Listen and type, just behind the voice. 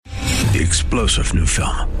the explosive new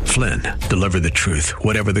film, Flynn, Deliver the Truth,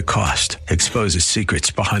 Whatever the Cost, exposes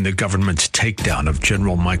secrets behind the government's takedown of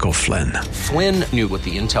General Michael Flynn. Flynn knew what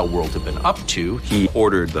the intel world had been up to. He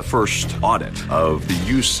ordered the first audit of the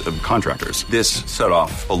use of contractors. This set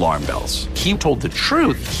off alarm bells. He told the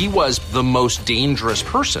truth. He was the most dangerous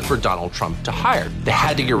person for Donald Trump to hire. They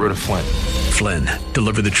had to get rid of Flynn. Flynn,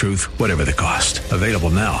 Deliver the Truth, Whatever the Cost. Available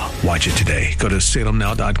now. Watch it today. Go to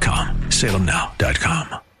salemnow.com.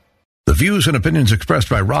 salemnow.com. The views and opinions expressed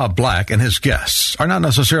by Rob Black and his guests are not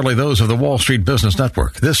necessarily those of the Wall Street Business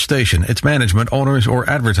Network, this station, its management, owners, or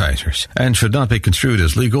advertisers, and should not be construed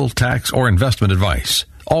as legal, tax, or investment advice.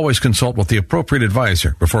 Always consult with the appropriate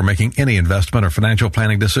advisor before making any investment or financial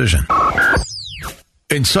planning decision.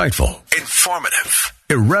 Insightful, informative,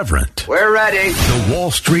 irreverent. We're ready. The Wall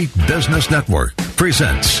Street Business Network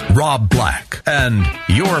presents Rob Black and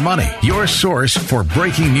Your Money, your source for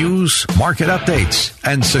breaking news, market updates,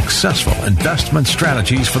 and successful investment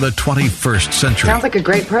strategies for the 21st century. Sounds like a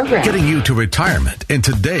great program. Getting you to retirement in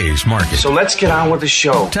today's market. So let's get on with the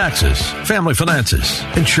show. Taxes, family finances,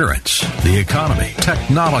 insurance, the economy,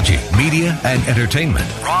 technology, media, and entertainment.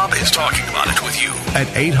 Rob is talking about it with you at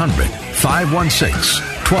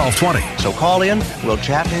 800-516-1220. So call in, we'll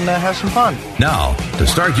chat and have some fun. Now, to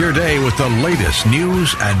start your day with the latest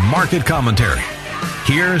news and market commentary,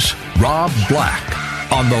 here's Rob Black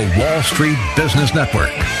on the Wall Street Business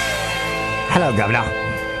Network. Hello, Governor.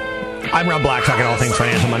 I'm Rob Black, talking all things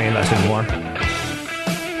financial, money, investing, and more.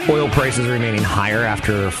 Oil prices remaining higher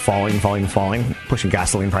after falling, pushing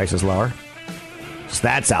gasoline prices lower. So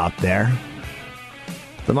that's out there.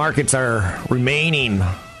 The markets are remaining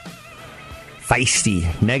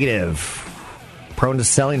feisty, negative, prone to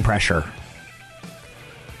selling pressure.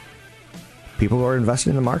 People who are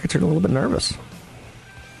investing in the markets are a little bit nervous.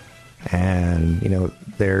 And,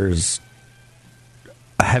 there's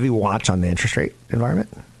a heavy watch on the interest rate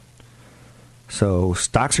environment. So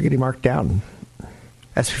stocks are getting marked down.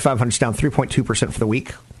 S&P 500 is down 3.2% for the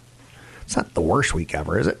week. It's not the worst week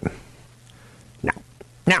ever, is it?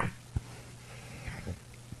 No.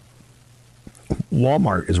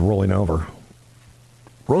 Walmart is rolling over.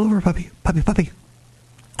 Roll over, puppy.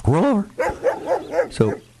 Roll over.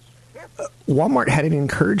 So, Walmart had an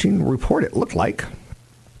encouraging report, it looked like.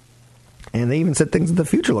 And they even said things in the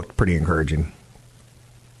future looked pretty encouraging.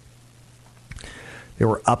 They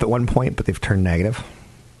were up at one point, but they've turned negative.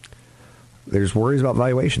 There's worries about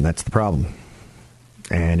valuation. That's the problem.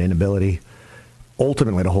 And inability,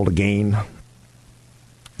 ultimately, to hold a gain.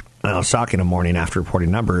 And I was talking a morning after reporting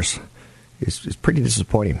numbers. Is pretty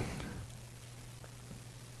disappointing.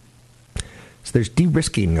 So there's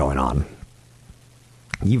de-risking going on.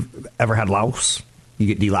 You've ever had louse? You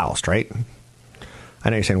get de-loused, right? I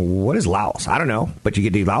know you're saying, what is louse? I don't know, but you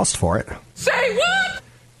get de-loused for it. Say what?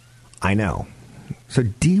 I know. So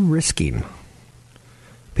de-risking.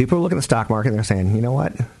 People are looking at the stock market and they're saying, you know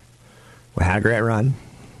what? We had a great run,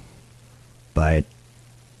 but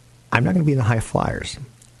I'm not going to be in the high flyers.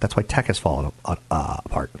 That's why tech has fallen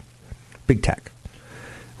apart. Big tech.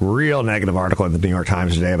 Real negative article in the New York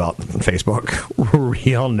Times today about Facebook.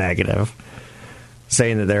 Real negative.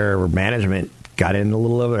 Saying that their management got in a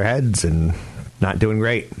little over their heads and not doing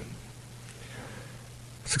great.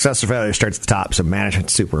 Success or failure starts at the top, so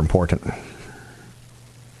management's super important.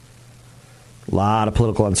 A lot of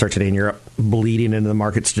political uncertainty in Europe bleeding into the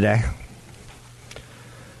markets today.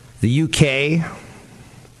 The UK,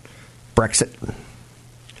 Brexit,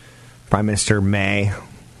 Prime Minister May,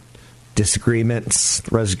 disagreements,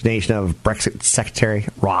 resignation of Brexit Secretary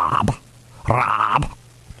Rob,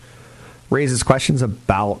 raises questions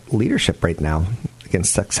about leadership right now. Again,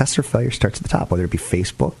 success or failure starts at the top, whether it be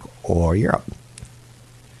Facebook or Europe.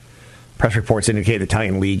 Press reports indicate the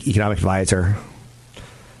Italian League economic advisor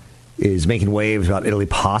is making waves about Italy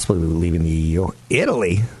possibly leaving the EU.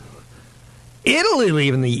 Italy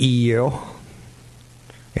leaving the EU.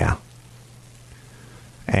 Yeah.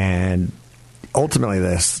 And ultimately,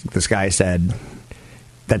 this guy said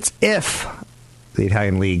that's if the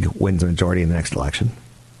Italian League wins a majority in the next election.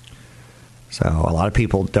 So a lot of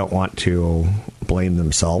people don't want to blame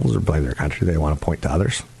themselves or blame their country. They want to point to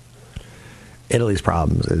others. Italy's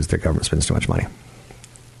problem is their government spends too much money.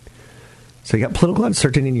 So you got political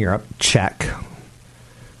uncertainty in Europe. Check.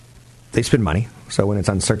 They spend money. So when it's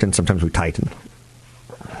uncertain, sometimes we tighten.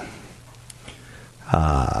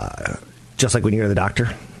 Just like when you go to the doctor.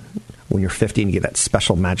 When you're 50 and you get that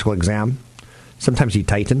special magical exam, sometimes you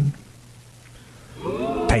tighten.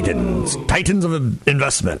 Titans of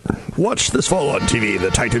investment. Watch this fall on TV, the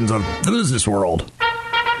Titans of the business world.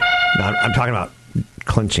 No, I'm talking about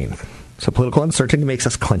clinching. So political uncertainty makes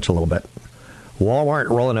us clinch a little bit. Walmart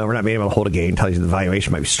rolling over, not being able to hold a gain, tells you the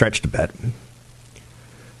valuation might be stretched a bit.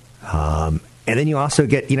 And then you also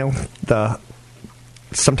get,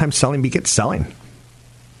 sometimes selling begets selling.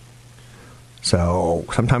 So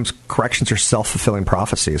sometimes corrections are self-fulfilling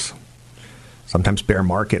prophecies. Sometimes bear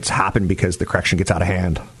markets happen because the correction gets out of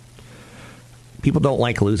hand. People don't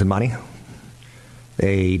like losing money.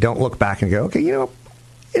 They don't look back and go, okay,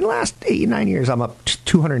 in the last 8-9 years, I'm up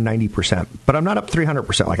 290%, but I'm not up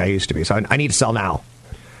 300% like I used to be, so I need to sell now.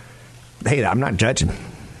 Hey, I'm not judging.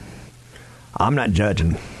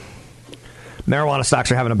 Marijuana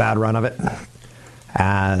stocks are having a bad run of it.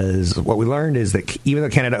 As what we learned is that even though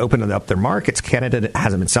Canada opened up their markets, Canada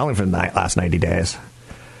hasn't been selling for the last 90 days.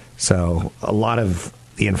 So a lot of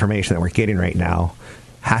the information that we're getting right now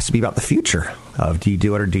has to be about the future of do you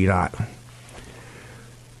do it or do you not.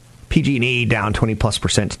 PG&E down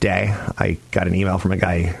 20+% today. I got an email from a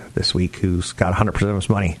guy this week who's got 100% of his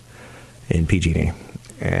money in PG&E.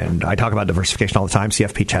 And I talk about diversification all the time.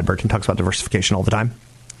 CFP Chad Burton talks about diversification all the time.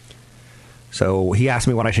 So he asked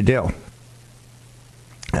me what I should do.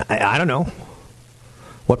 I don't know.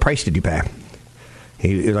 What price did you pay?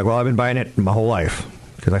 He was like, well, I've been buying it my whole life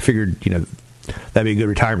because I figured, that'd be a good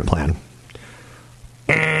retirement plan.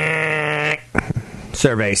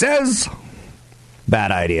 Survey says,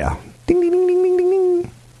 bad idea. Ding, ding, ding, ding, ding, ding,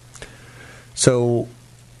 ding. So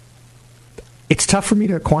it's tough for me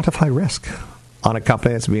to quantify risk on a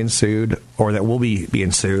company that's being sued or that will be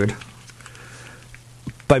being sued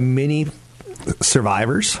by many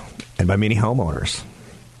survivors and by many homeowners.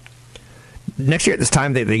 Next year at this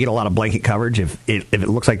time, they get a lot of blanket coverage if it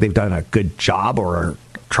looks like they've done a good job or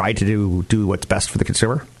tried to do what's best for the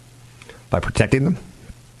consumer by protecting them.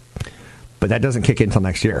 But that doesn't kick in until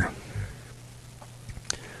next year.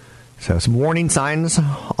 So some warning signs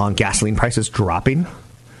on gasoline prices dropping.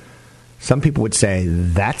 Some people would say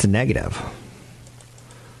that's negative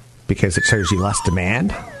because it shows you less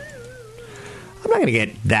demand. I'm not going to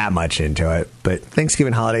get that much into it, but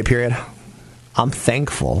Thanksgiving holiday period, I'm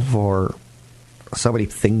thankful for so many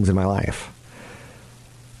things in my life.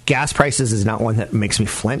 Gas prices is not one that makes me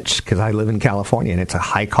flinch because I live in California and it's a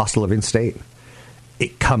high cost of living state.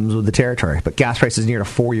 It comes with the territory. But gas prices near a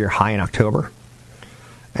 4-year high in October.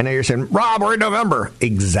 I know you're saying, Rob, we're in November.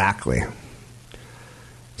 Exactly.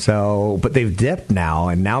 So, but they've dipped now,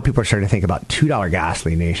 and now people are starting to think about $2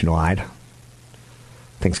 gasoline nationwide.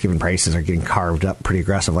 Thanksgiving prices are getting carved up pretty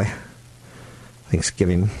aggressively.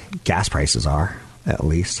 Thanksgiving gas prices are, at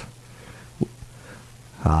least.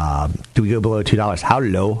 Do we go below $2? How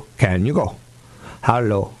low can you go? How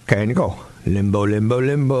low can you go? Limbo, limbo,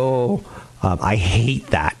 limbo. I hate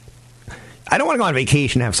that. I don't want to go on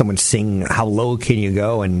vacation and have someone sing how low can you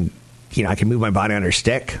go and, I can move my body under a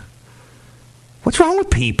stick. What's wrong with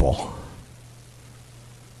people?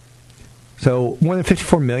 So more than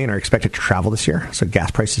 54 million are expected to travel this year. So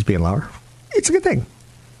gas prices being lower, it's a good thing.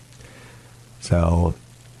 So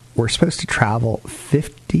we're supposed to travel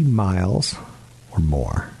 50 miles or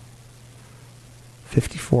more.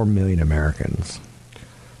 54 million Americans.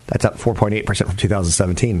 That's up 4.8% from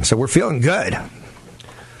 2017. So we're feeling good.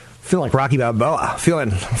 Feeling like Rocky Balboa.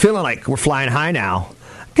 Feeling like we're flying high now.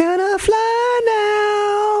 Gonna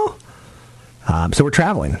fly now. So we're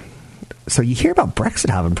traveling. So you hear about Brexit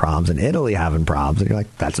having problems and Italy having problems, and you're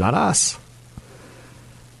like, that's not us.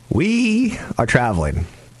 We are traveling.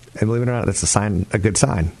 And believe it or not, that's a good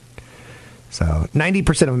sign. So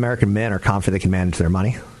 90% of American men are confident they can manage their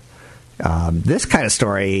money. This kind of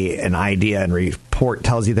story and idea and report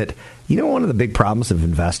tells you that, one of the big problems of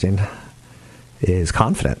investing is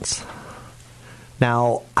confidence.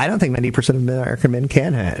 Now, I don't think 90% of American men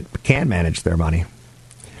can manage their money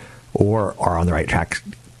or are on the right track.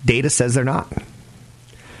 Data says they're not.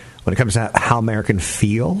 When it comes to how American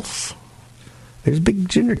feels, there's a big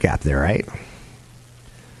gender gap there, right?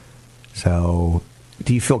 So,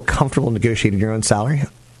 do you feel comfortable negotiating your own salary?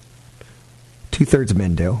 2/3 of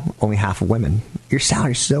men do, only half of women. Your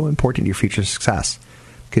salary is so important to your future success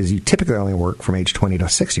because you typically only work from age 20 to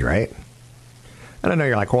 60, right? And I know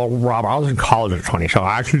you're like, well, Rob, I was in college at 20, so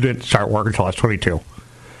I actually didn't start working until I was 22.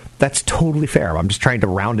 That's totally fair. I'm just trying to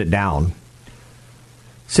round it down.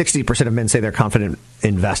 60% of men say they're confident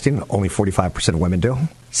investing. Only 45% of women do.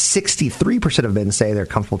 63% of men say they're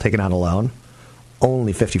comfortable taking out a loan.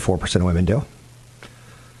 Only 54% of women do.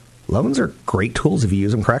 Loans are great tools if you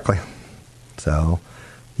use them correctly. So,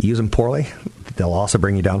 you use them poorly, they'll also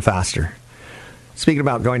bring you down faster. Speaking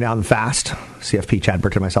about going down fast, CFP Chad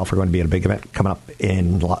Burton and myself are going to be at a big event coming up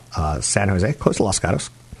in San Jose, close to Los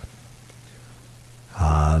Gatos.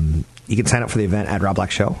 You can sign up for the event at Rob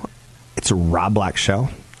Black Show. It's a Rob Black Show.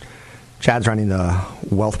 Chad's running the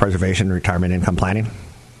Wealth Preservation Retirement Income Planning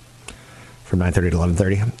from 9:30 to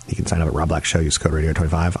 11:30. You can sign up at Rob Black Show. Use code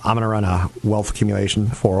radio25. I'm going to run a wealth accumulation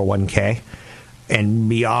 401k and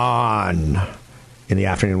beyond in the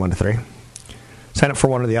afternoon 1 to 3. Sign up for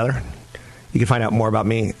one or the other. You can find out more about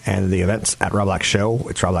me and the events at Rob Black Show.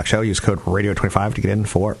 It's Rob Black Show. Use code radio25 to get in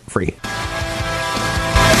for free.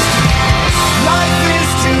 Life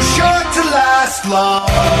is too short to last long.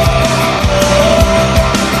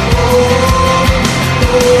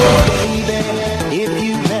 Baby, if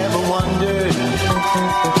you've never wondered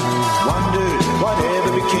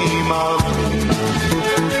whatever became of me.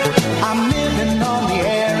 I'm living on the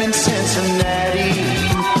air in Cincinnati,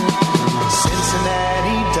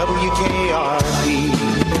 WKRP.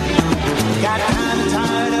 Got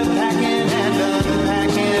tired of packing and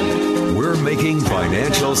unpacking. We're making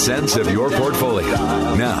financial sense of your portfolio.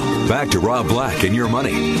 Now, back to Rob Black and Your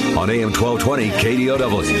Money on AM 1220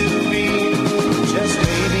 KDOW. Just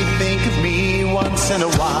maybe think of me once in a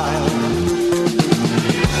while.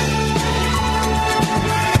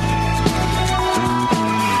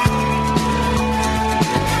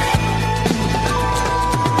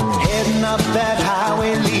 Heading up that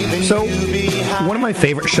highway, leaving So, you behind. one of my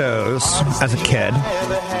favorite shows as a kid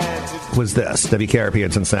was this, WKRP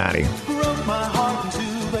in Cincinnati. Broke my heart in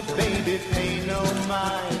two, but baby, pay no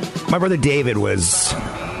mind. My brother David was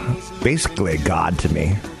basically a god to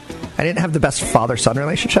me. I didn't have the best father-son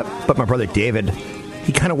relationship, but my brother David,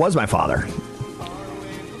 he kind of was my father.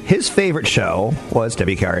 His favorite show was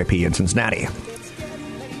WKRP in Cincinnati.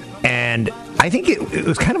 And I think it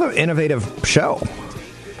was kind of an innovative show.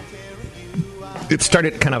 It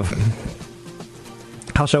started kind of,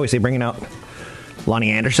 how shall we say, bringing out Lonnie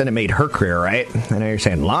Anderson. It made her career, right? I know you're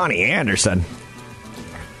saying, Lonnie Anderson?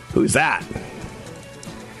 Who's that?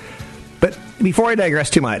 But before I digress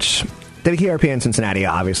too much, WKRP in Cincinnati,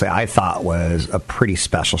 obviously, I thought was a pretty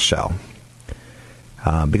special show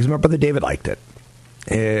because my brother David liked it.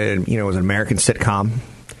 It was an American sitcom.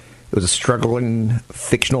 It was a struggling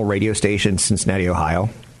fictional radio station in Cincinnati,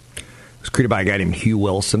 Ohio. It was created by a guy named Hugh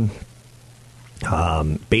Wilson,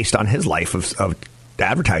 based on his life of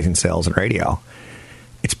advertising sales and radio.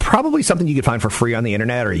 It's probably something you could find for free on the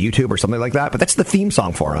internet or YouTube or something like that, but that's the theme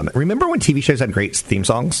song for him. Remember when TV shows had great theme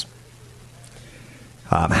songs?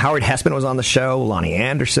 Howard Hessman was on the show. Lonnie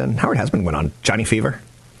Anderson. Howard Hessman went on Johnny Fever.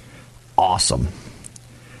 Awesome.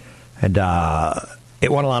 And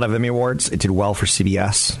it won a lot of Emmy Awards. It did well for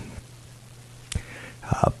CBS.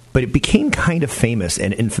 But it became kind of famous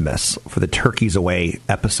and infamous for the Turkeys Away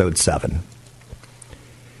episode 7.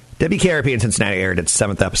 WKRP in Cincinnati aired its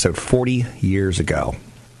 7th episode 40 years ago.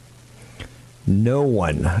 No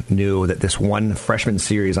one knew that this one freshman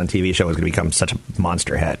series on TV show was going to become such a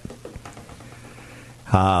monster hit.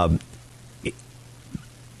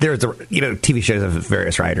 There's TV shows of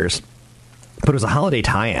various writers, but it was a holiday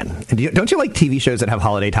tie-in. And don't you like TV shows that have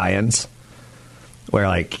holiday tie-ins? Where,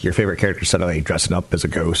 like, your favorite character suddenly dressing up as a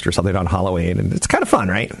ghost or something on Halloween. And it's kind of fun,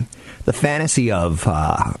 right? The fantasy of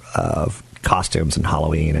costumes and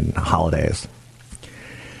Halloween and holidays.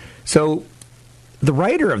 So, the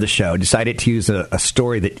writer of the show decided to use a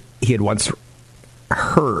story that he had once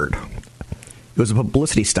heard. It was a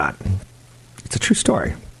publicity stunt. It's a true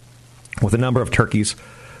story. With a number of turkeys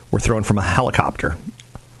were thrown from a helicopter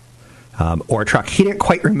or a truck. He didn't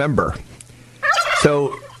quite remember.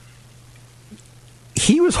 So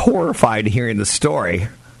he was horrified hearing the story.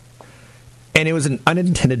 And it was an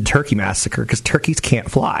unintended turkey massacre because turkeys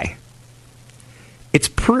can't fly. It's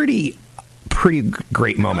pretty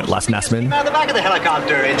great moment, Les Nessman. Out the back of the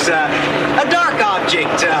helicopter, it's a dark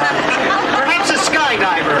object, perhaps a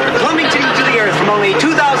skydiver, plummeting to the earth from only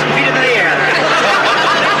 2,000 feet into the air.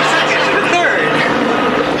 Second to the third.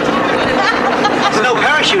 There's no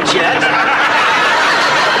parachutes yet.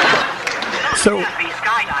 So,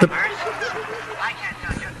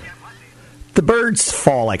 the birds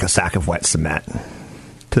fall like a sack of wet cement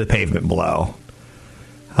to the pavement below.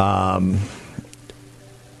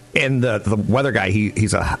 And the weather guy,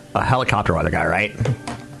 he's a helicopter weather guy, right?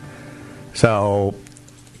 So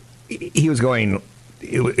he was going,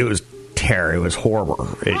 it was terror. It was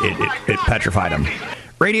horror. It petrified him.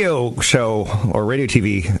 Radio show or radio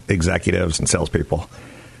TV executives and salespeople,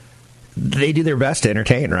 they do their best to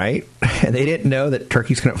entertain, right? And they didn't know that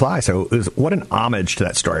turkeys couldn't fly. So it was, what an homage to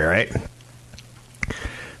that story, right?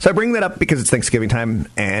 So I bring that up because it's Thanksgiving time,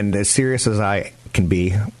 and as serious as I can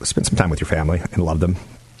be, spend some time with your family and love them.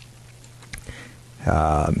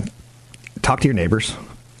 Talk to your neighbors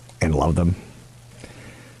and love them.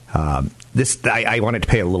 I wanted to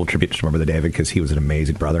pay a little tribute to my brother David because he was an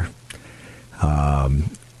amazing brother.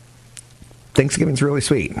 Thanksgiving's really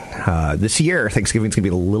sweet. This year, Thanksgiving's going to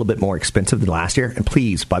be a little bit more expensive than last year. And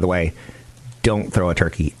please, by the way, don't throw a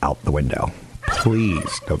turkey out the window.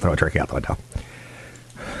 Please don't throw a turkey out the window.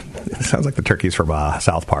 It sounds like the turkeys from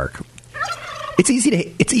South Park. It's easy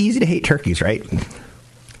to hate turkeys, right?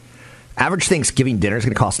 Average Thanksgiving dinner is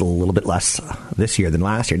going to cost a little bit less this year than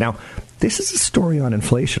last year. Now, this is a story on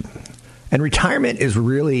inflation. And retirement is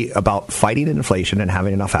really about fighting inflation and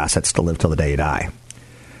having enough assets to live till the day you die.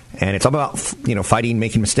 And it's all about, fighting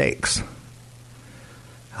making mistakes.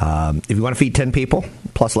 If you want to feed 10 people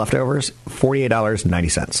plus leftovers,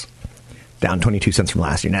 $48.90. Down 22 cents from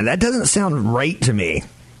last year. Now, that doesn't sound right to me.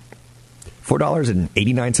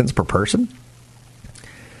 $4.89 per person?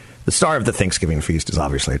 The star of the Thanksgiving feast is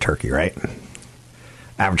obviously a turkey, right?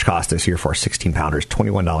 Average cost this year for a 16-pounders,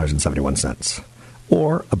 $21.71.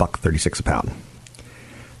 Or $1.36 a pound.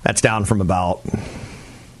 That's down from about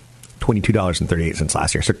 $22.38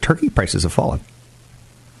 last year. So turkey prices have fallen.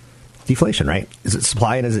 Deflation, right? Is it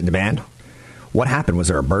supply and is it demand? What happened? Was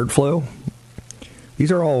there a bird flu?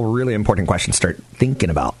 These are all really important questions to start thinking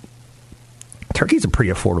about. Turkey's a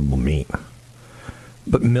pretty affordable meat.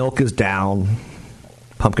 But milk is down.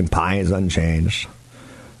 Pumpkin pie is unchanged.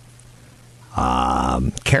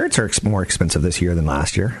 Carrots are more expensive this year than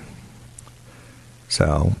last year.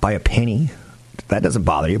 So by a penny, that doesn't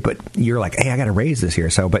bother you. But you're like, hey, I got a raise this year.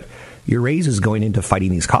 But your raise is going into fighting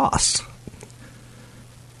these costs.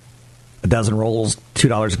 A dozen rolls,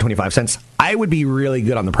 $2.25. I would be really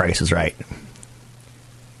good on the prices, right?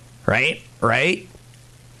 Right?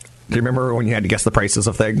 Do you remember when you had to guess the prices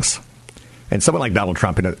of things? And someone like Donald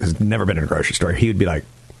Trump has never been in a grocery store. He would be like,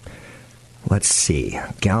 let's see,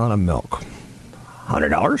 a gallon of milk,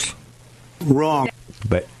 $100? Wrong.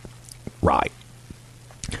 But, right.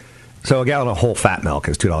 So a gallon of whole fat milk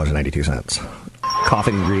is $2.92.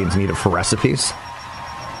 Coffee ingredients needed for recipes,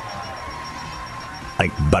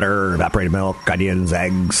 like butter, evaporated milk, onions,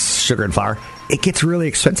 eggs, sugar, and flour. It gets really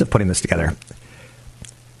expensive putting this together.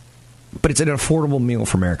 But it's an affordable meal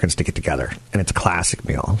for Americans to get together, and it's a classic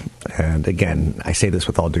meal. And again, I say this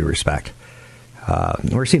with all due respect.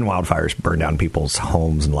 We're seeing wildfires burn down people's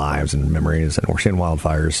homes and lives and memories, and we're seeing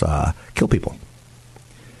wildfires kill people,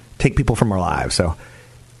 take people from our lives. So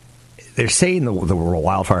they're saying the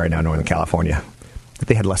wildfire right now in Northern California, that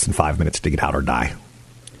they had less than 5 minutes to get out or die.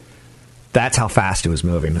 That's how fast it was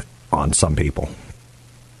moving on some people.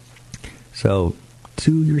 So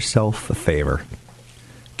do yourself a favor.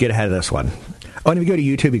 Get ahead of this one. Oh, and if you go to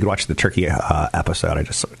YouTube, you can watch the turkey episode I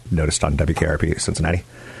just noticed on WKRP Cincinnati.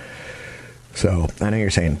 So I know you're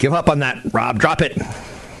saying, give up on that, Rob, drop it.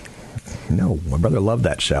 No, my brother loved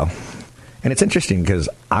that show. And it's interesting because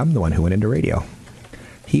I'm the one who went into radio.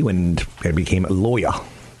 He went and became a lawyer,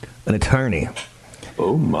 an attorney.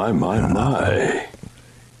 Oh, my.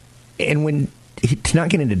 And to not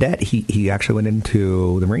get into debt, he actually went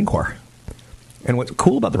into the Marine Corps. And what's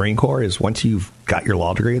cool about the Marine Corps is once you've got your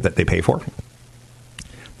law degree that they pay for,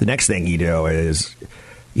 the next thing you do is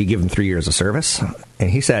you give them 3 years of service. And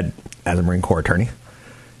he said, as a Marine Corps attorney,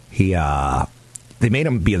 they made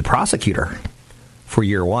him be the prosecutor for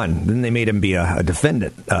year one. Then they made him be a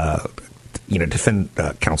defendant,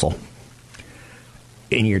 counsel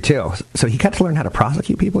in year two. So he got to learn how to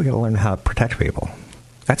prosecute people. He got to learn how to protect people.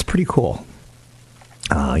 That's pretty cool.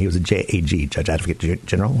 He was a JAG, Judge Advocate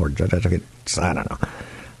General, or Judge Advocate, I don't know.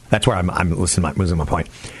 That's where I'm losing my point.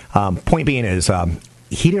 Point being is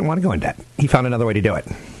he didn't want to go in debt. He found another way to do it.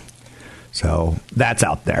 So that's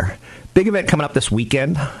out there. Big event coming up this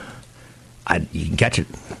weekend. You can catch it.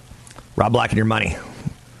 Rob Black and Your Money.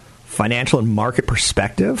 Financial and market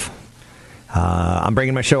perspective. I'm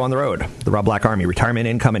bringing my show on the road. The Rob Black Army Retirement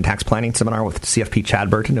Income and Tax Planning Seminar with CFP Chad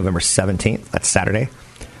Burton, November 17th. That's Saturday.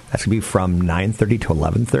 That's going to be from 9:30 to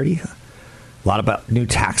 11:30. A lot about new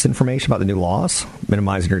tax information about the new laws,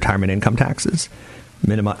 minimizing your retirement income taxes,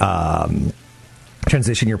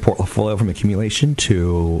 transition your portfolio from accumulation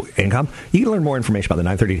to income. You can learn more information about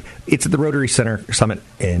the 9:30. It's at the Rotary Center Summit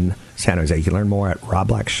in San Jose. You can learn more at Rob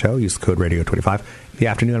Black's show. Use the code Radio25. In the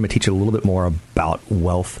afternoon, I'm going to teach you a little bit more about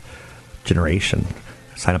wealth generation.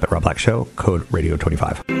 Sign up at Rob Black's show, code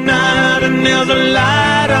Radio25. Night and there's a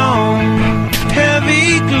light on,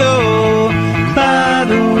 heavy glow. By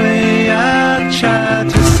the way, I tried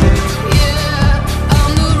to say.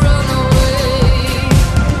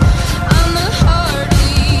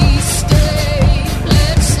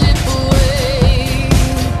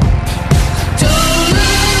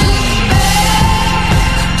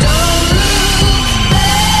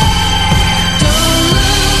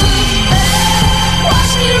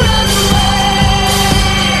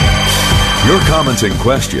 Your comments and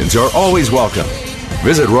questions are always welcome.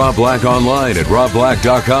 Visit Rob Black online at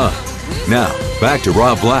robblack.com. Now, back to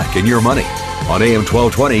Rob Black and Your Money on AM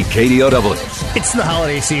 1220 KDOW. It's the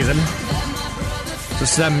holiday season, so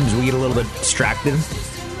sometimes we get a little bit distracted.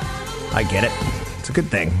 I get it. It's a good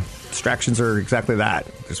thing. Distractions are exactly that.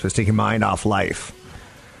 They're supposed to take your mind off life.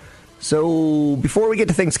 So before we get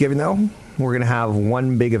to Thanksgiving, though, we're going to have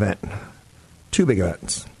one big event. Two big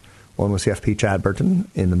events. One with CFP Chad Burton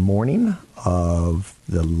in the morning of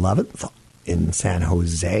the 11th in San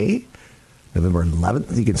Jose, November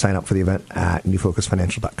 11th. You can sign up for the event at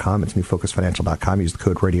newfocusfinancial.com. It's newfocusfinancial.com. Use the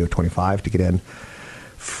code radio25 to get in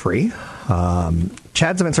free.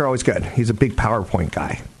 Chad's events are always good. He's a big PowerPoint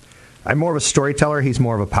guy. I'm more of a storyteller. He's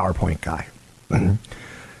more of a PowerPoint guy. If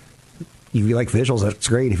you like visuals, that's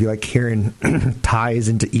great. If you like hearing ties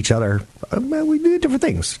into each other, we do different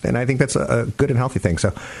things. And I think that's a good and healthy thing.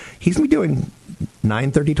 So he's going to be doing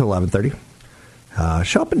 9:30 to 11:30.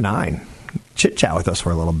 Show up at 9. Chit-chat with us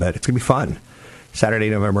for a little bit. It's going to be fun. Saturday,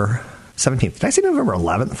 November 17th. Did I say November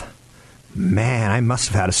 11th? Man, I must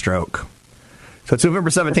have had a stroke. So it's November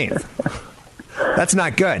 17th. That's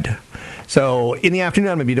not good. So in the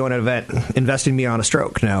afternoon, I'm going to be doing an event, Investing Beyond a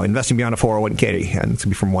Stroke. Now, Investing Beyond a 401k, and it's going to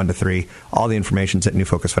be from 1 to 3. All the information's at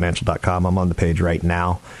newfocusfinancial.com. I'm on the page right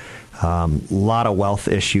now. A lot of wealth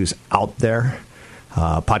issues out there.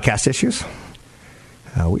 Podcast issues.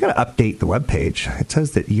 We got to update the webpage. It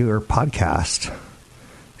says that your podcast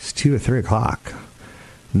is 2 to 3 o'clock.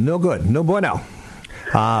 No good. No bueno.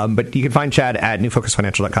 But you can find Chad at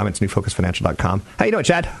newfocusfinancial.com. It's newfocusfinancial.com. How you doing,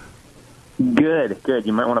 Chad? Good.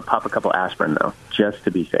 You might want to pop a couple aspirin, though, just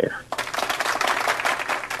to be safe.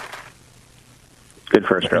 Good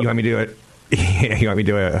for a stroke. You want me to do it? Yeah, you want me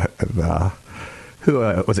to do it? Who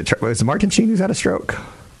was it? Was it Martin Sheen who's had a stroke?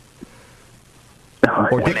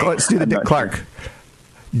 Or Dick? Let's do the Dick Clark.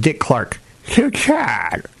 Dick Clark. So,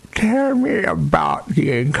 Chad, tell me about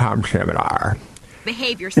the income seminar.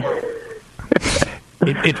 Behave yourself.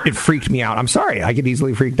 It freaked me out. I'm sorry. I get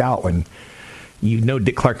easily freaked out when you know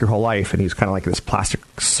Dick Clark your whole life, and he's kind of like this plastic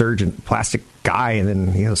surgeon, plastic guy, and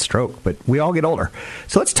then he has a stroke. But we all get older.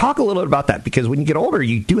 So let's talk a little bit about that, because when you get older,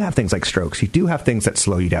 you do have things like strokes. You do have things that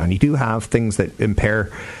slow you down. You do have things that impair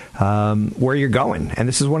where you're going. And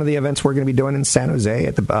this is one of the events we're going to be doing in San Jose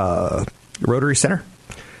at the Rotary Center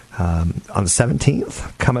on the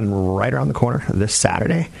 17th, coming right around the corner this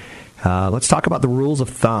Saturday. Let's talk about the rules of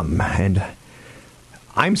thumb. And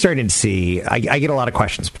I'm starting to see, I get a lot of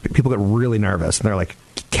questions. People get really nervous, and they're like,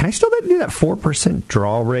 can I still do that 4%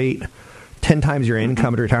 draw rate, 10 times your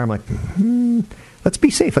income to retire? I'm like, let's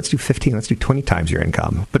be safe. Let's do 15. Let's do 20 times your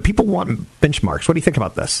income. But people want benchmarks. What do you think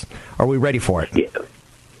about this? Are we ready for it?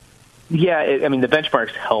 Yeah, I mean, the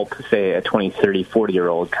benchmarks help, say, a 20, 30,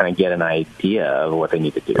 40-year-old kind of get an idea of what they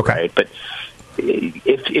need to do, right? But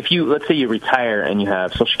if you, let's say you retire and you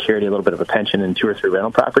have Social Security, a little bit of a pension, and 2 or 3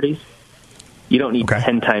 rental properties, you don't need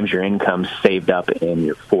 10 times your income saved up in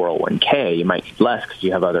your 401k. You might need less because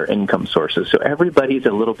you have other income sources. So everybody's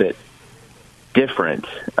a little bit different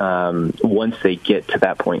once they get to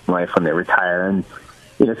that point in life when they retire. And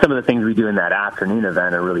some of the things we do in that afternoon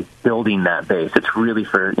event are really building that base. It's really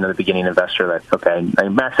for the beginning investor that, okay, I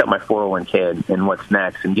max out my 401k and what's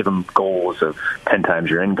next, and give them goals of 10 times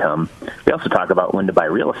your income. We also talk about when to buy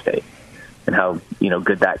real estate and how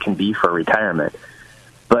good that can be for retirement.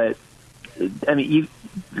 But I mean,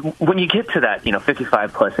 when you get to that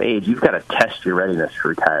 55 plus age, you've got to test your readiness to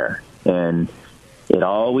retire, and it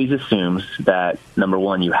always assumes that, number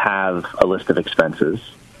one, you have a list of expenses.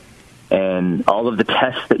 And all of the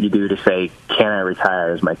tests that you do to say, can I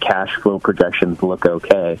retire? Does my cash flow projections look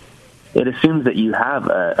okay? It assumes that you have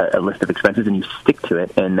a list of expenses and you stick to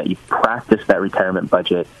it, and that you practice that retirement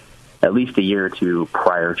budget at least a year or two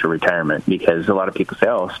prior to retirement, because a lot of people say,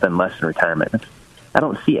 oh, I'll spend less in retirement. I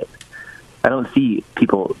don't see it. I don't see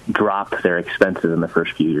people drop their expenses in the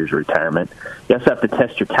first few years of retirement. You also have to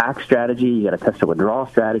test your tax strategy. You got to test a withdrawal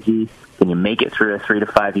strategy. Can you make it through a 3 to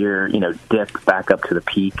 5 year, dip back up to the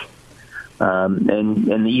peak? And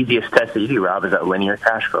the easiest test that you do, Rob, is that linear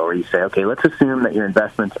cash flow, where you say, okay, let's assume that your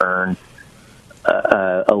investments earn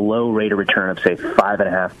a low rate of return of, say,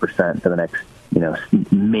 5.5% for the next,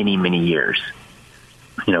 many, many years.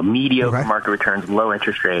 Mediocre market returns, low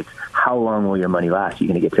interest rates. How long will your money last? Are you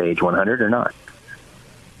going to get to age 100 or not?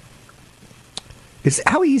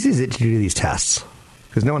 How easy is it to do these tests?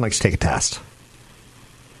 Because no one likes to take a test.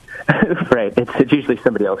 Right. It's usually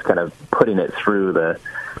somebody else kind of putting it through the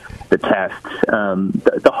tests.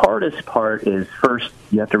 The hardest part is, first,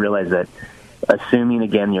 you have to realize that, assuming,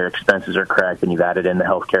 again, your expenses are correct and you've added in the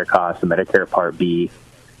healthcare costs, the Medicare Part B,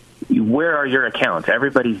 where are your accounts?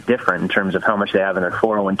 Everybody's different in terms of how much they have in their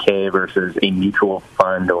 401k versus a mutual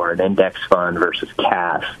fund or an index fund versus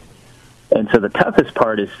cash. And so the toughest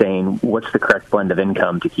part is saying, what's the correct blend of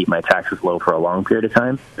income to keep my taxes low for a long period of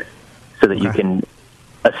time so that you can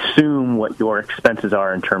assume what your expenses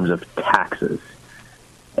are in terms of taxes.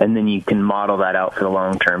 And then you can model that out for the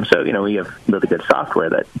long term. So, we have really good software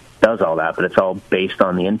that does all that, but it's all based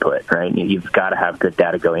on the input, right? You've got to have good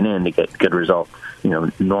data going in to get good results,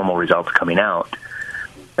 normal results coming out.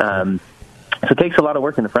 So it takes a lot of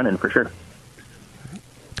work in the front end for sure.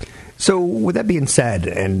 So with that being said,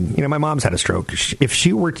 and, my mom's had a stroke. If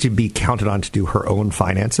she were to be counted on to do her own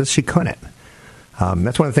finances, she couldn't.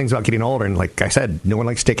 That's one of the things about getting older. And like I said, no one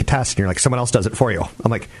likes to take a test. And you're like, someone else does it for you.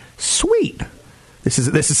 I'm like, sweet. This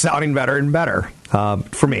is sounding better and better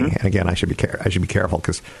for me. And again, I should be careful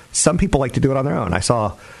because some people like to do it on their own. I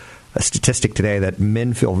saw a statistic today that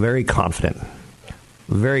men feel very confident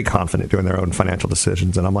doing their own financial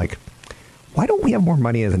decisions. And I'm like, why don't we have more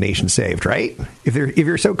money as a nation saved, right? If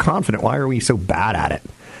you're so confident, why are we so bad at it?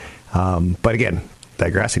 But again,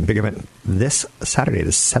 digressing, big event this Saturday,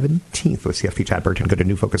 the 17th with CFP Chad Burton. Go to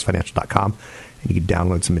newfocusfinancial.com and you can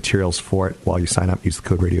download some materials for it while you sign up. Use the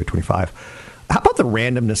code radio25. How about the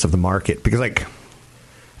randomness of the market? Because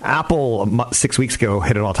Apple 6 weeks ago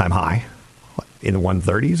hit an all-time high in the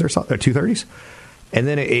 130s or 230s. And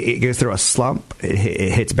then it goes through a slump, it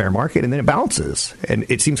hits bear market, and then it bounces. And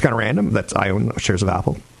it seems kind of random. I own shares of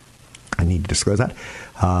Apple. I need to disclose that.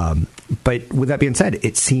 But with that being said,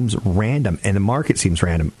 it seems random, and the market seems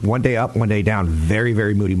random. One day up, one day down. Very,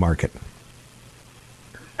 very moody market.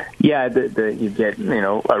 Yeah, you get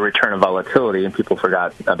a return of volatility, and people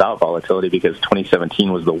forgot about volatility because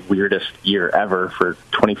 2017 was the weirdest year ever for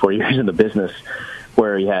 24 years in the business,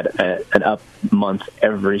 where you had an up month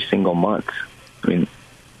every single month. I mean,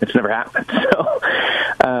 it's never happened. So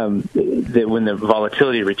when the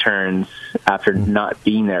volatility returns after not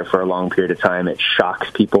being there for a long period of time, it shocks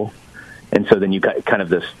people. And so then you got kind of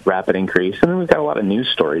this rapid increase. And then we've got a lot of news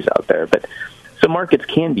stories out there. But so markets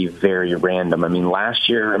can be very random. I mean, last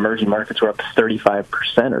year, emerging markets were up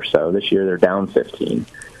 35% or so. This year, they're down 15%.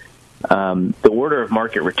 The order of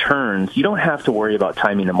market returns, you don't have to worry about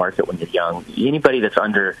timing the market when you're young. Anybody that's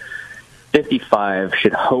under 55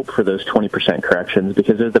 should hope for those 20% corrections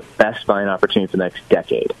because they're the best buying opportunity for the next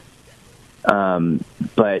decade.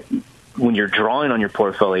 But when you're drawing on your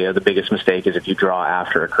portfolio, the biggest mistake is if you draw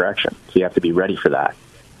after a correction. So you have to be ready for that.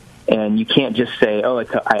 And you can't just say,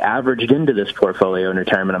 I averaged into this portfolio in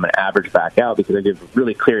retirement, I'm going to average back out, because I give a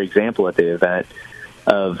really clear example at the event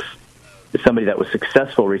of somebody that was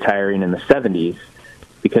successful retiring in the 70s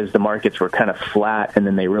because the markets were kind of flat, and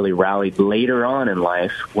then they really rallied later on in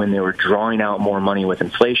life when they were drawing out more money with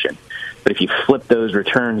inflation. But if you flip those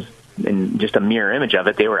returns in just a mirror image of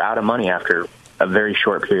it, they were out of money after a very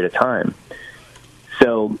short period of time.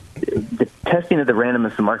 So the testing of the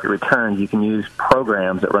randomness of market returns, you can use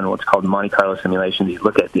programs that run what's called Monte Carlo simulations. You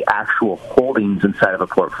look at the actual holdings inside of a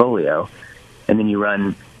portfolio, and then you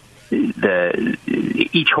run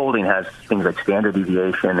each holding has things like standard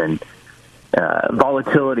deviation and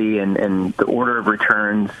volatility and the order of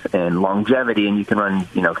returns and longevity, and you can run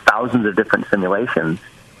thousands of different simulations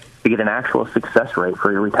to get an actual success rate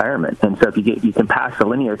for your retirement. And so if you can pass the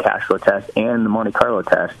linear cash flow test and the Monte Carlo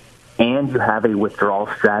test, and you have a withdrawal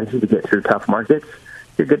strategy to get through tough markets,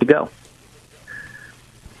 you're good to go.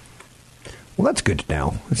 Well, that's good to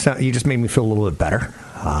know. You just made me feel a little bit better.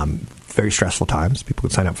 Very stressful times. People can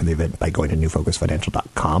sign up for the event by going to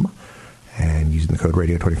newfocusfinancial.com and using the code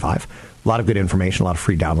radio25. A lot of good information, a lot of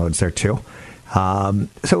free downloads there, too.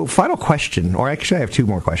 So final question, or actually I have two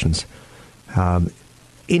more questions.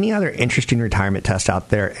 Any other interesting retirement tests out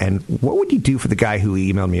there? And what would you do for the guy who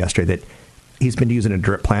emailed me yesterday that he's been using a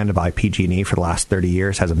drip plan to buy PG&E for the last 30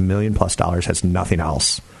 years, has $1 million+ has nothing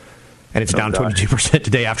else, and it's down 22%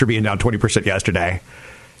 today after being down 20% yesterday?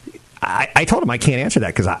 I told him I can't answer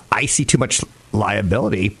that because I see too much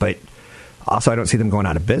liability, but also I don't see them going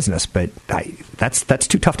out of business. But that's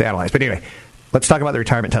too tough to analyze. But anyway, let's talk about the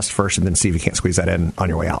retirement test first and then see if you can't squeeze that in on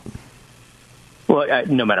your way out. Well,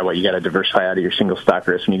 no matter what, you got to diversify out of your single stock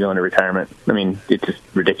risk when you go into retirement. I mean, it's just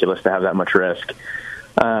ridiculous to have that much risk.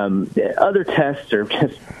 Other tests are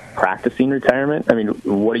just practicing retirement. I mean,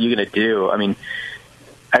 what are you going to do? I mean,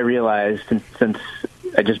 I realized since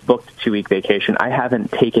I just booked a 2-week vacation, I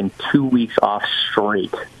haven't taken 2 weeks off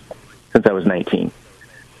straight since I was 19.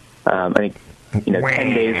 I think 10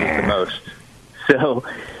 days is the most. So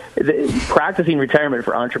practicing retirement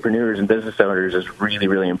for entrepreneurs and business owners is really,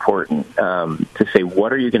 really important to say,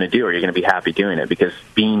 what are you going to do? Are you going to be happy doing it? Because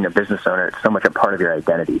being a business owner, it's so much a part of your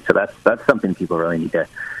identity. So that's something people really need to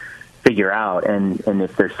figure out. And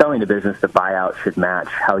if they're selling the business, the buyout should match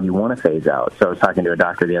how you want to phase out. So I was talking to a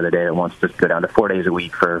doctor the other day that wants to go down to 4 days a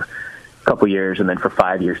week for a couple years, and then for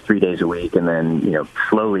 5 years, 3 days a week, and then,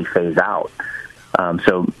 slowly phase out.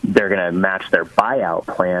 So they're going to match their buyout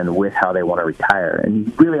plan with how they want to retire. And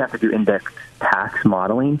you really have to do index tax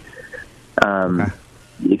modeling.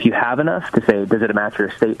 If you have enough to say, does it match your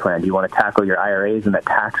estate plan? Do you want to tackle your IRAs and that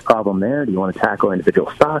tax problem there? Do you want to tackle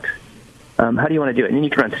individual stocks? How do you want to do it? And then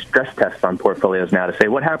you can run stress tests on portfolios now to say,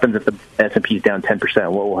 what happens if the S&P is down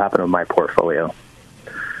 10%? What will happen with my portfolio?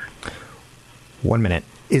 1 minute.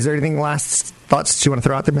 Is there anything last thoughts you want to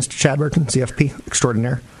throw out there, Mr. Chad Burton, CFP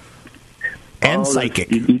extraordinaire? And psychic.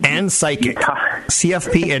 CFP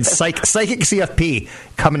and psychic CFP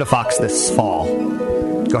coming to Fox this fall.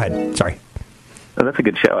 Go ahead. Sorry. Oh, that's a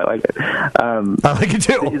good show. I like it. I like it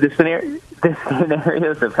too. The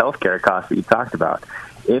scenarios of healthcare costs that you talked about.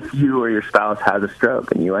 If you or your spouse has a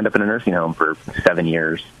stroke and you end up in a nursing home for 7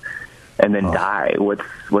 years and then die,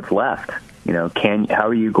 what's left? How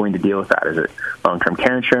are you going to deal with that? Is it long-term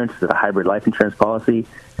care insurance? Is it a hybrid life insurance policy?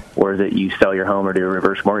 Or is it you sell your home or do a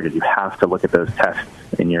reverse mortgage? You have to look at those tests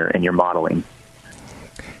in your modeling.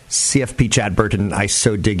 CFP Chad Burton, I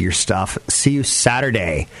so dig your stuff. See you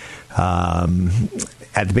Saturday at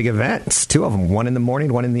the big events. 2 of them, one in the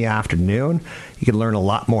morning, one in the afternoon. You can learn a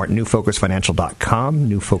lot more at newfocusfinancial.com,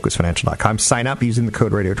 newfocusfinancial.com. Sign up using the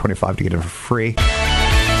code radio25 to get it for free.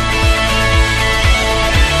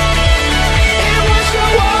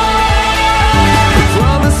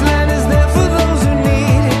 Promised land is there for those who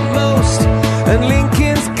need it most. And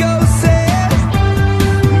Lincoln's go said,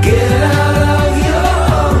 get out of your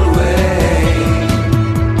own way.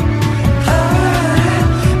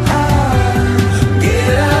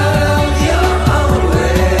 Get out of your own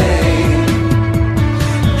way.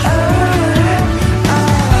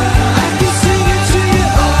 I can sing it to you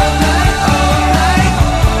all night, all night.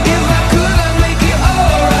 If I could, I'd make it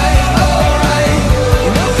alright, alright.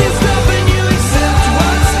 Nothing's stopping you except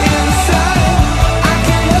what's inside. I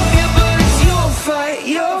can help you, but it's your fight,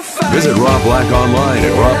 your fight. Visit Rob Black online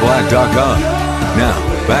at robblack.com. Now,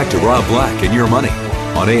 back to Rob Black and Your Money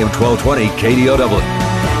on AM 1220 KDOW.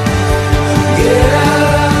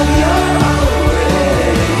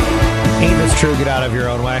 Ain't this true? Get out of your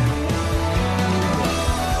own way.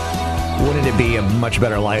 Wouldn't it be a much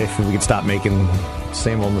better life if we could stop making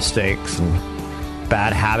same old mistakes and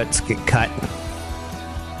bad habits get cut?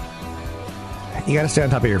 You got to stay on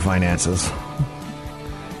top of your finances.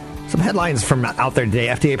 Some headlines from out there today.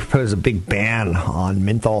 FDA proposed a big ban on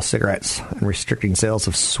menthol cigarettes and restricting sales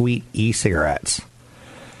of sweet e-cigarettes.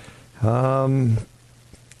 I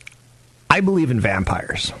believe in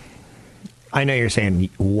vampires. I know you're saying,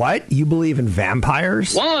 what? You believe in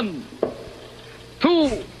vampires? 1,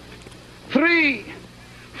 2, 3,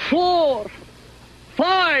 4,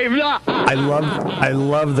 5. I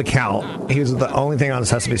love the count. He was the only thing on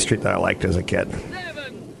Sesame Street that I liked as a kid.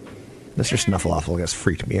 Mr. Snuffleupagus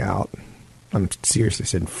freaked me out. I'm seriously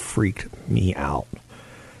saying freaked me out.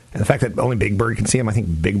 And the fact that only Big Bird can see him, I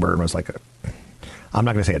think Big Bird was like I'm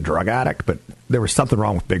not going to say a drug addict, but there was something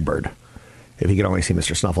wrong with Big Bird. If he could only see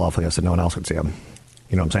Mr. Snuffleupagus and no one else could see him.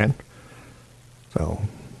 You know what I'm saying? So,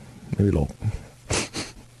 maybe a little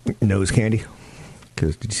nose candy.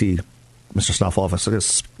 Because did you see Mr.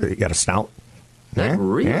 Snuffleupagus? He got a snout. That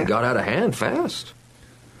really got out of hand fast.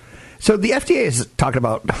 So the FDA is talking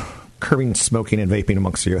about curbing smoking and vaping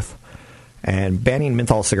amongst the youth and banning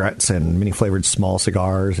menthol cigarettes and many-flavored small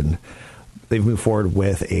cigars. And they've moved forward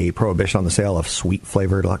with a prohibition on the sale of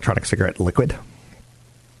sweet-flavored electronic cigarette liquid.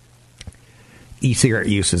 E-cigarette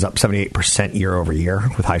use is up 78% year over year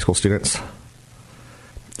with high school students.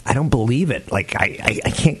 I don't believe it. Like, I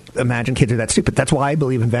can't imagine kids are that stupid. That's why I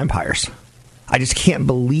believe in vampires. I just can't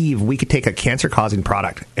believe we could take a cancer-causing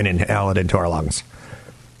product and inhale it into our lungs.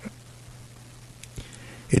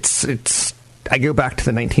 It's. I go back to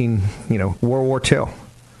the World War II.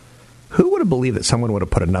 Who would have believed that someone would have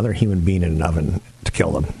put another human being in an oven to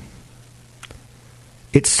kill them?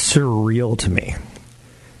 It's surreal to me.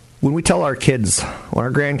 When we tell our kids, when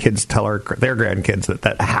our grandkids tell their grandkids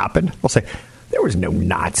that happened, we'll say, there was no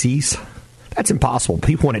Nazis. That's impossible.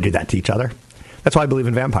 People want to do that to each other. That's why I believe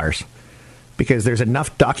in vampires. Because there's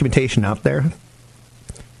enough documentation out there.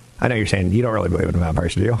 I know you're saying you don't really believe in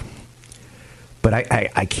vampires, do you? But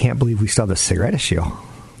I can't believe we still have the cigarette issue.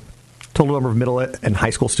 Total number of middle and high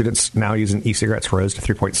school students now using e-cigarettes rose to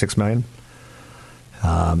 3.6 million.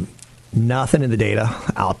 Nothing in the data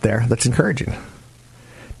out there that's encouraging.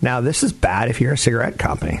 Now, this is bad if you're a cigarette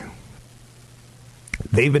company.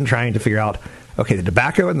 They've been trying to figure out, okay, the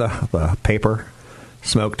tobacco and the paper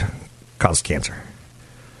smoked causes cancer.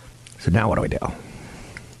 So now what do I do?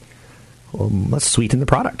 Well, let's sweeten the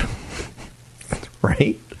product.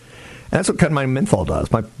 Right? And that's what cutting my menthol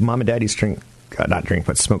does. My mom and dad used to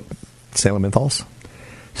smoke Salem menthols.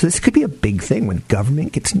 So this could be a big thing when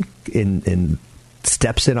government gets in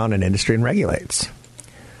steps in on an industry and regulates.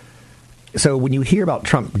 So when you hear about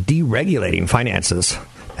Trump deregulating finances,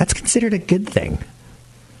 that's considered a good thing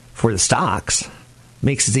for the stocks.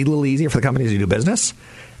 Makes it a little easier for the companies to do business.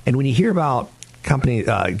 And when you hear about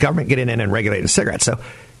government getting in and regulating cigarettes, so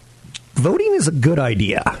voting is a good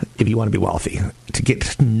idea if you want to be wealthy, to get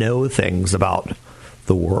to know things about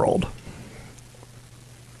the world,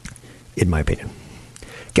 in my opinion.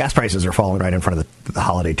 Gas prices are falling right in front of the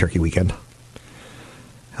holiday turkey weekend.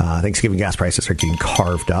 Thanksgiving gas prices are getting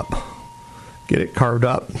carved up. Get it carved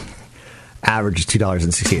up? Average is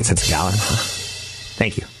 $2.68 a gallon.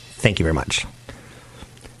 Thank you. Thank you very much.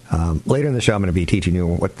 Later in the show, I'm going to be teaching you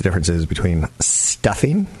what the difference is between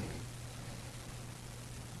stuffing.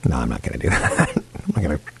 No, I'm not going to do that. I'm not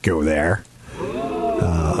going to go there.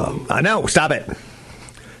 No, stop it.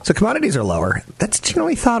 So commodities are lower. That's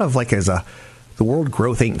generally thought of like as the world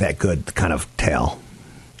growth ain't that good kind of tale.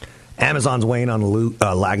 Amazon's weighing on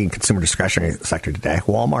the lagging consumer discretionary sector today.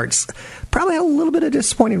 Walmart's probably had a little bit of a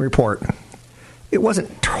disappointing report. It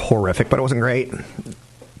wasn't horrific, but it wasn't great.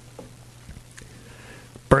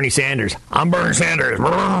 Bernie Sanders. I'm Bernie Sanders.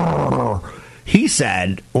 He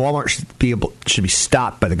said Walmart should be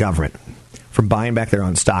stopped by the government from buying back their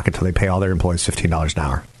own stock until they pay all their employees $15 an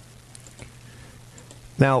hour.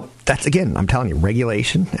 Now, that's, again, I'm telling you,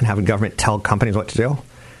 regulation and having government tell companies what to do,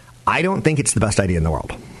 I don't think it's the best idea in the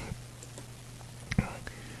world.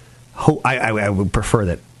 I would prefer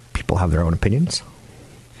that people have their own opinions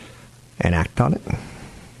and act on it.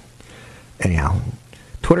 Anyhow,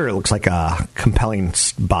 Twitter looks like a compelling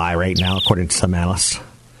buy right now, according to some analysts.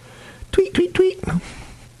 Tweet.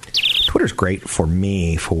 Twitter's great for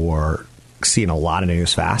me for seeing a lot of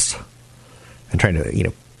news fast and trying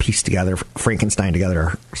to, piece together, Frankenstein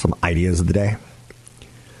together some ideas of the day.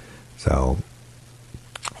 So,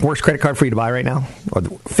 worst credit card for you to buy right now?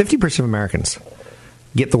 50% of Americans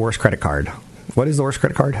get the worst credit card. What is the worst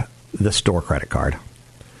credit card? The store credit card.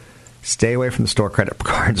 Stay away from the store credit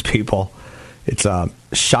cards, people. It's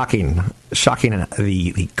shocking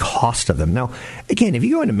the cost of them. Now, again, if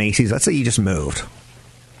you go into Macy's, let's say you just moved,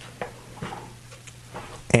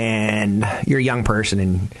 and you're a young person,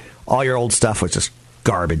 and all your old stuff was just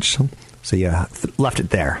garbage, so you left it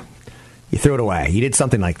there. You threw it away. You did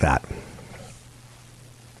something like that.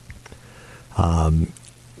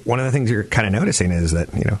 One of the things you're kind of noticing is that,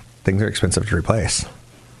 things are expensive to replace.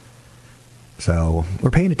 So we're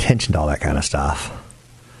paying attention to all that kind of stuff.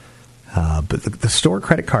 But the store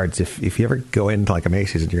credit cards, if you ever go into like a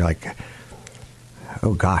Macy's and you're like,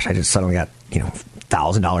 oh gosh, I just suddenly got,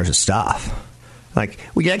 $1,000 of stuff. Like,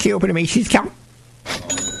 can you open a Macy's account?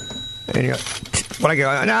 And you go, what I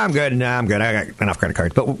go, no, I'm good. I got enough credit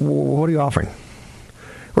cards. But what are you offering?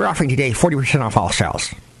 We're offering today 40% off all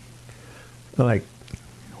sales. They're like,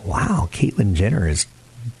 wow, Caitlyn Jenner is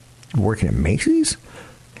working at Macy's?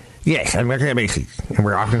 Yes, I'm working at Macy's, and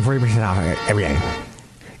we're offering 40% off every day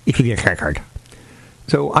if you get a credit card.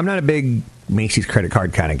 So I'm not a big Macy's credit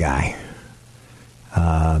card kind of guy.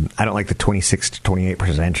 I don't like the 26 to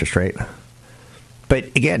 28% interest rate. But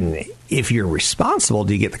again, if you're responsible,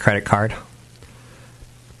 do you get the credit card,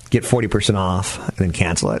 get 40% off, and then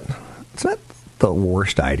cancel it? It's not the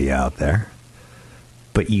worst idea out there.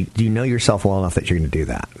 But you know yourself well enough that you're going to do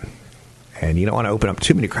that. And you don't want to open up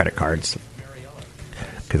too many credit cards,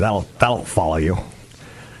 because that'll follow you.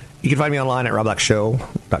 You can find me online at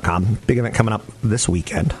robblackshow.com. Big event coming up this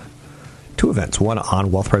weekend. 2 events, one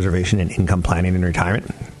on wealth preservation and income planning and retirement.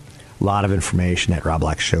 A lot of information at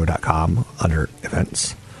robblackshow.com under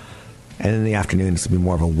events. And in the afternoon, it's going to be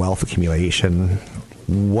more of a wealth accumulation.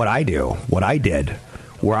 What I do, what I did,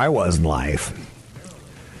 where I was in life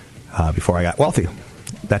before I got wealthy.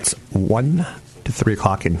 That's 1 to 3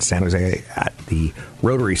 o'clock in San Jose at the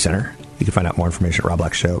Rotary Center. You can find out more information at Rob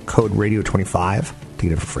Black Show. Code radio25 to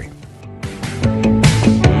get it for free.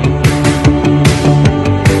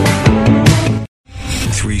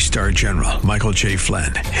 Three-star General Michael J.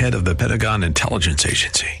 Flynn, head of the Pentagon Intelligence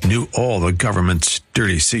Agency, knew all the government's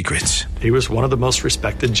dirty secrets. He was one of the most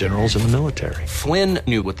respected generals in the military. Flynn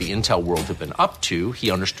knew what the intel world had been up to.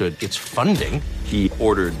 He understood its funding. He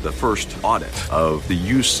ordered the first audit of the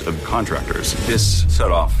use of contractors. This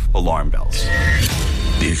set off alarm bells.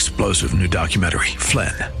 The explosive new documentary,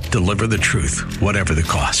 Flynn, Deliver the Truth, Whatever the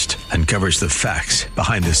Cost, uncovers the facts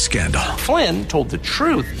behind this scandal. Flynn told the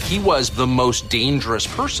truth. He was the most dangerous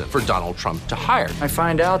person for Donald Trump to hire. I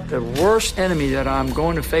find out the worst enemy that I'm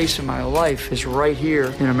going to face in my life is right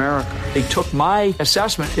here in America. They took my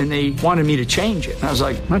assessment and they wanted me to change it. And I was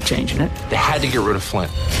like, I'm not changing it. They had to get rid of Flynn.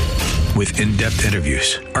 With in-depth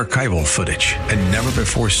interviews, archival footage, and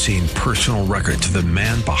never-before-seen personal records of the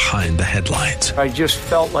man behind the headlines. I just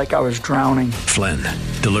felt like I was drowning. Flynn,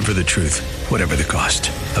 Deliver the Truth, Whatever the Cost.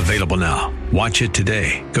 Available now. Watch it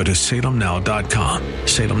today. Go to salemnow.com.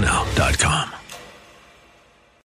 salemnow.com.